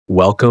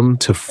Welcome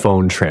to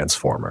Phone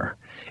Transformer.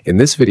 In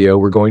this video,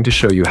 we're going to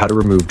show you how to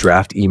remove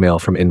draft email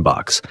from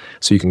inbox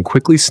so you can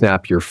quickly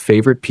snap your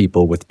favorite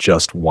people with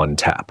just one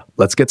tap.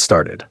 Let's get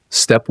started.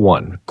 Step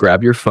 1.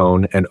 Grab your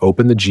phone and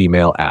open the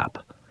Gmail app.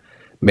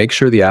 Make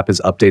sure the app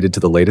is updated to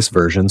the latest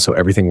version so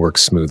everything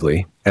works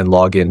smoothly, and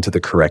log in to the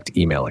correct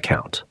email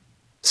account.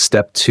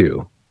 Step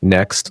 2.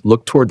 Next,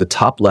 look toward the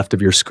top left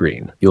of your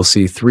screen. You'll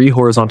see 3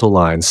 horizontal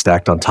lines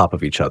stacked on top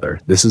of each other.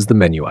 This is the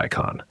menu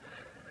icon.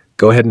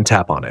 Go ahead and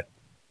tap on it.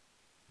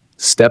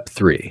 Step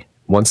 3.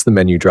 Once the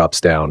menu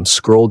drops down,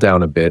 scroll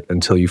down a bit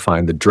until you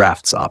find the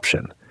Drafts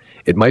option.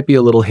 It might be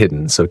a little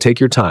hidden, so take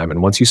your time,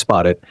 and once you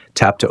spot it,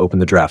 tap to open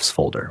the Drafts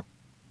folder.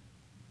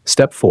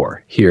 Step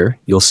 4. Here,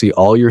 you'll see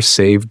all your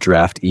saved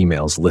draft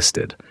emails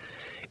listed.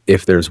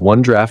 If there's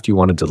one draft you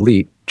want to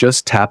delete,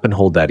 just tap and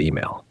hold that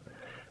email.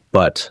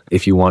 But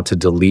if you want to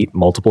delete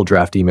multiple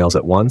draft emails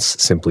at once,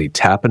 simply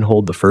tap and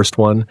hold the first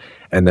one,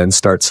 and then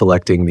start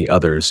selecting the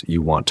others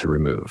you want to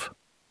remove.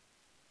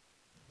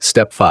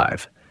 Step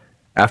 5.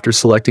 After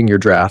selecting your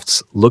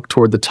drafts, look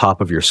toward the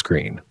top of your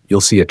screen. You'll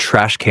see a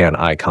trash can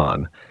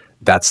icon.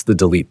 That's the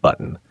delete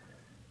button.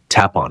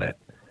 Tap on it.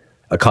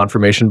 A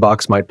confirmation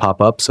box might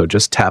pop up, so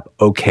just tap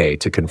OK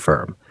to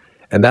confirm.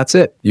 And that's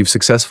it. You've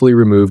successfully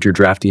removed your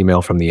draft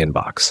email from the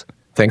inbox.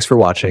 Thanks for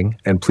watching,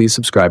 and please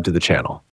subscribe to the channel.